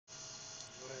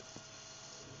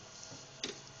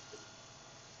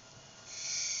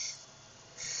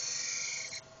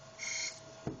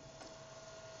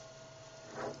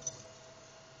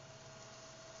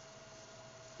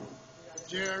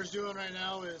JR's doing right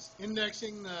now is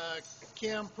indexing the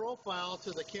cam profile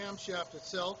to the camshaft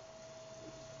itself.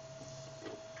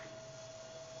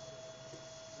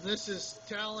 And this is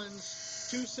Talon's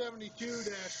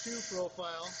 272-2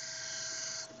 profile.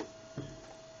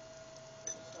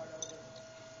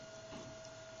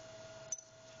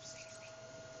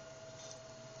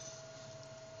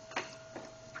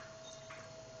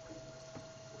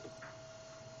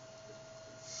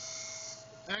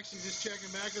 Actually, just checking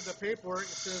back at the paperwork, it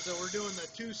says that we're doing the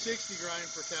 260 grind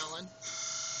for Talon.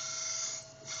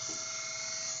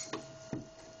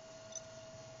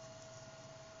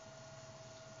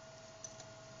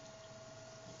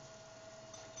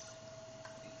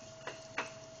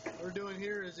 What we're doing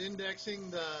here is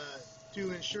indexing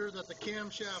to ensure that the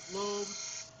camshaft lobe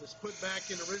is put back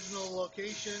in original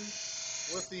location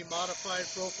with the modified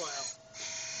profile.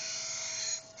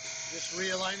 Just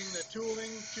realigning the tooling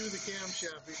to the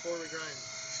camshaft before we grind.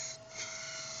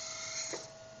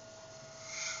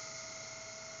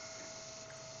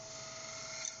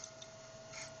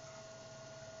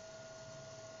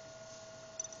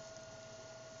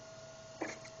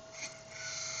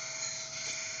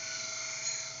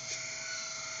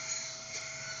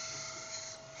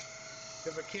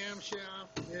 If a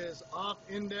camshaft is off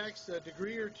indexed a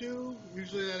degree or two,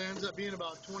 usually that ends up being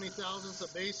about 20 thousandths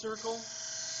of base circle.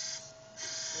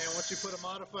 And once you put a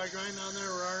modified grind on there,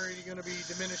 we're already going to be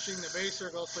diminishing the base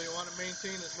circle, so you want to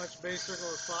maintain as much base circle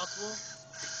as possible.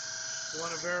 You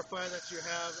want to verify that you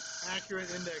have accurate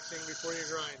indexing before you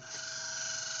grind.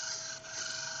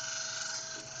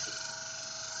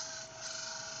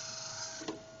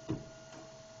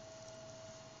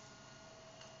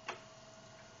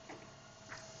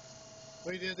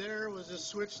 What we did there was just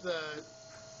switch the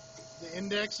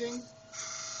indexing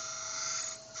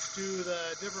to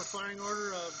the different firing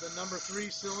order of the number 3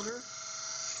 cylinder.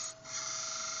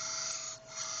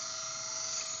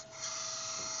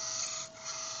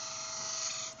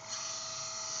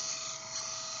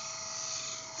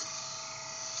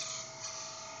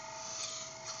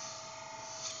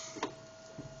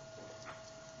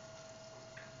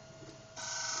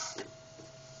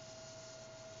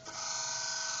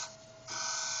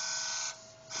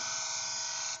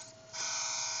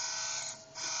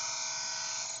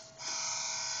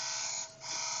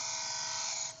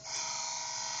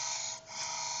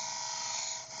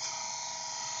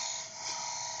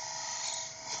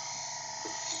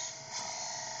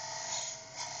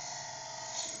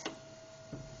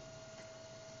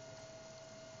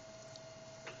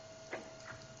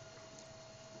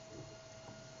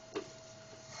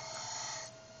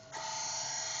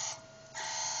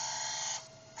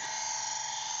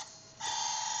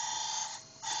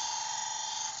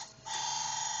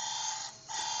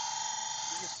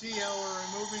 You can see how we're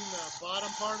removing the bottom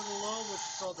part of the lobe, which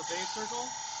is called the base circle.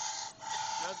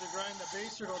 As we grind the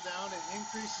base circle down, it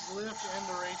increases lift and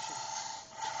duration.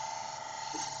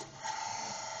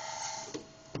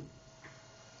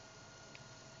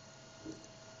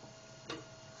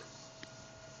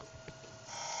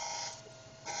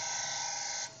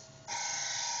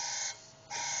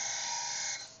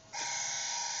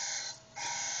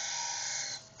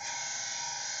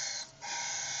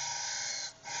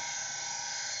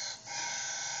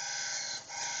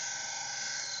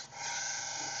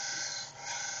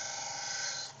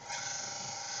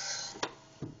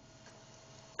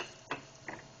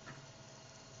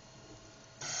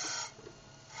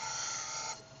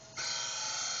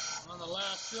 On the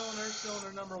last cylinder,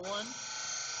 cylinder number 1.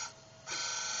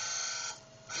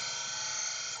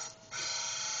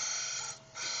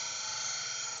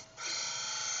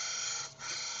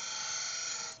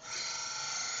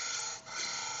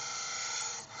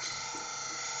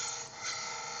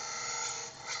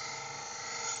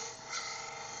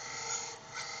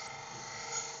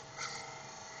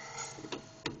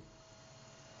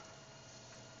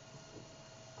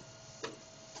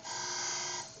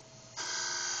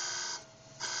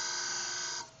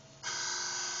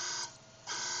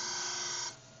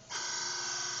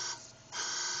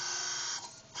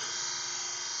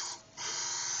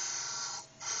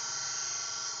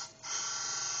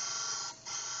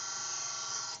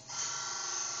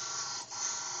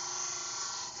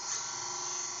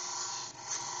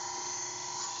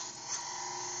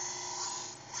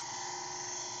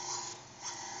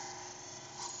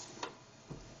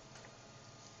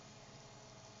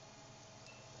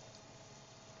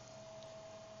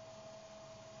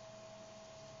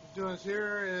 Doing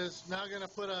here is now going to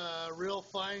put a real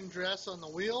fine dress on the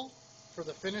wheel for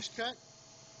the finish cut.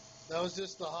 That was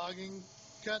just the hogging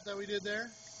cut that we did there.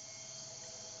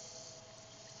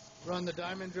 Run the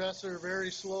diamond dresser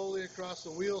very slowly across the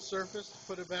wheel surface to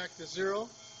put it back to 0.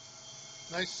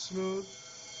 Nice and smooth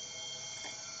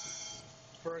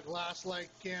for a glass-like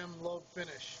cam lobe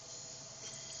finish.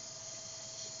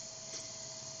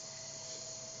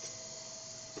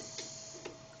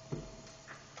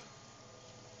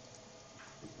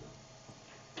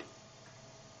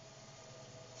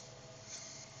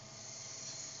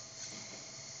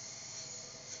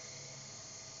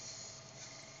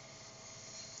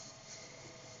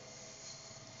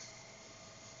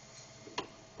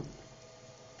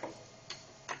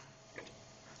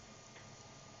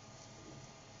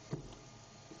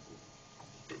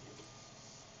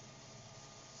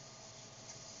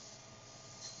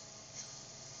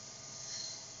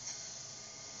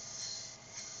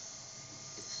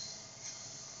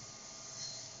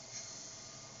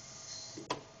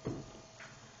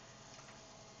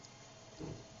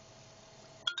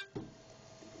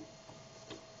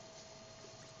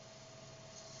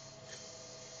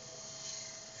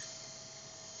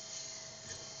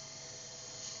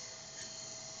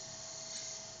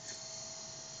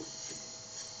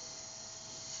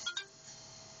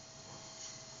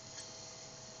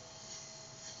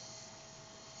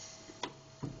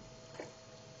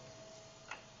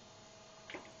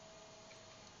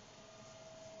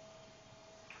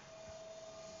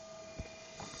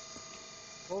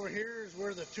 Over here is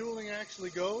where the tooling actually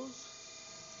goes.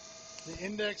 The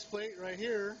index plate right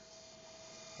here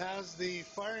has the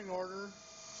firing order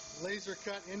laser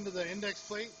cut into the index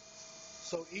plate,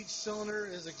 so each cylinder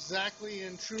is exactly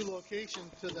in true location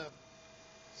to the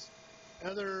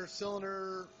other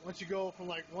cylinder. Once you go from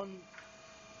like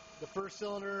the first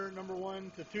cylinder, number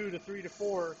 1 to 2 to 3 to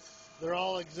 4, they're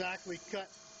all exactly cut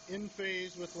in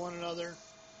phase with one another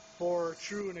for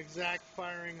true and exact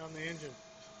firing on the engine.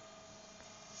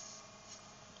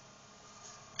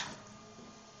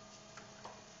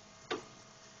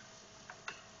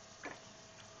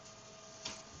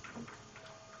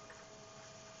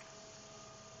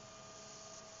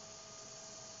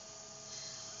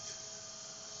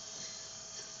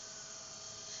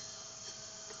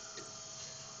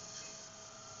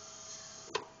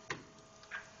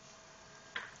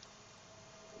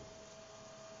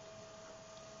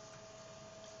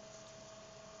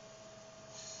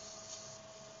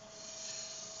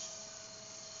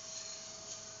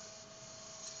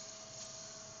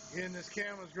 Again, this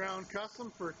cam was ground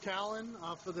custom for Talon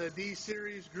off of the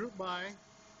D-Series group buy,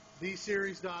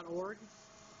 dseries.org.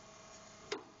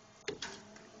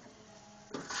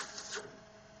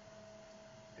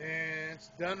 And it's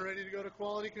done, ready to go to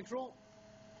quality control.